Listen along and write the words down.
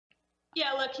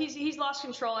Yeah, look, he's lost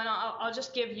control, and I'll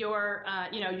just give your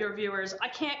your viewers. I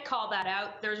can't call that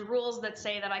out. There's rules that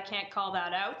say that I can't call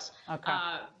that out. Okay.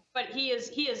 But he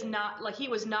is not, like, he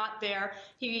was not there.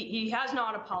 He has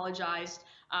not apologized,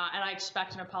 and I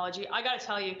expect an apology. I got to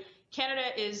tell you, Canada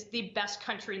is the best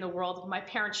country in the world. My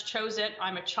parents chose it.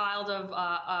 I'm a child of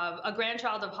a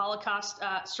grandchild of Holocaust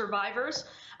survivors.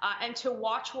 And to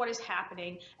watch what is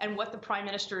happening and what the Prime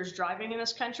Minister is driving in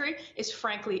this country is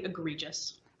frankly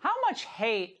egregious. How much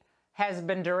hate has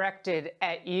been directed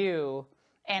at you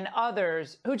and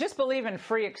others who just believe in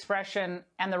free expression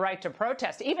and the right to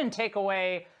protest, even take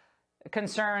away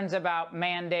concerns about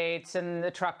mandates and the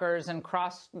truckers and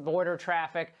cross-border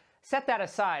traffic? Set that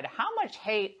aside. How much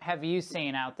hate have you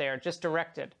seen out there just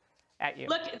directed at you?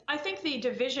 Look, I think the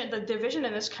division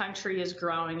in this country is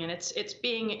growing, and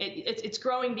it's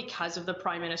growing because of the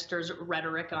Prime Minister's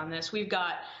rhetoric on this. We've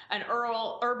got an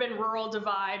urban-rural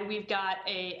divide. We've got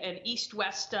an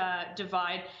east-west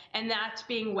divide, and that's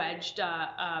being wedged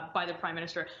by the Prime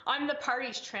Minister. I'm the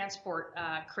party's transport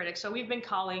critic, so we've been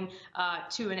calling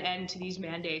to an end to these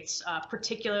mandates,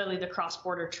 particularly the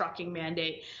cross-border trucking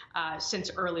mandate, since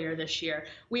earlier this year.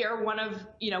 We are one of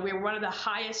the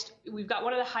highest. We've got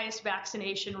one of the highest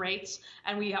vaccination rates,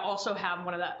 and we also have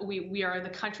we are the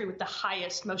country with the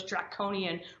highest, most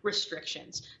draconian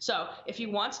restrictions. So if he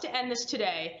wants to end this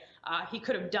today, he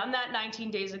could have done that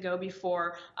 19 days ago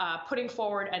before putting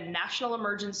forward a national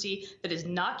emergency that is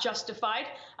not justified.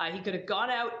 He could have gone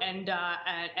out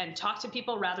and talked to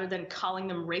people rather than calling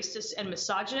them racist and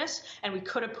misogynist, and we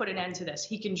could have put an end to this.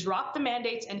 He can drop the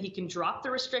mandates and he can drop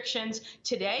the restrictions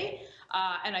today,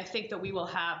 and I think that we will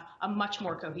have a much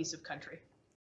more cohesive country.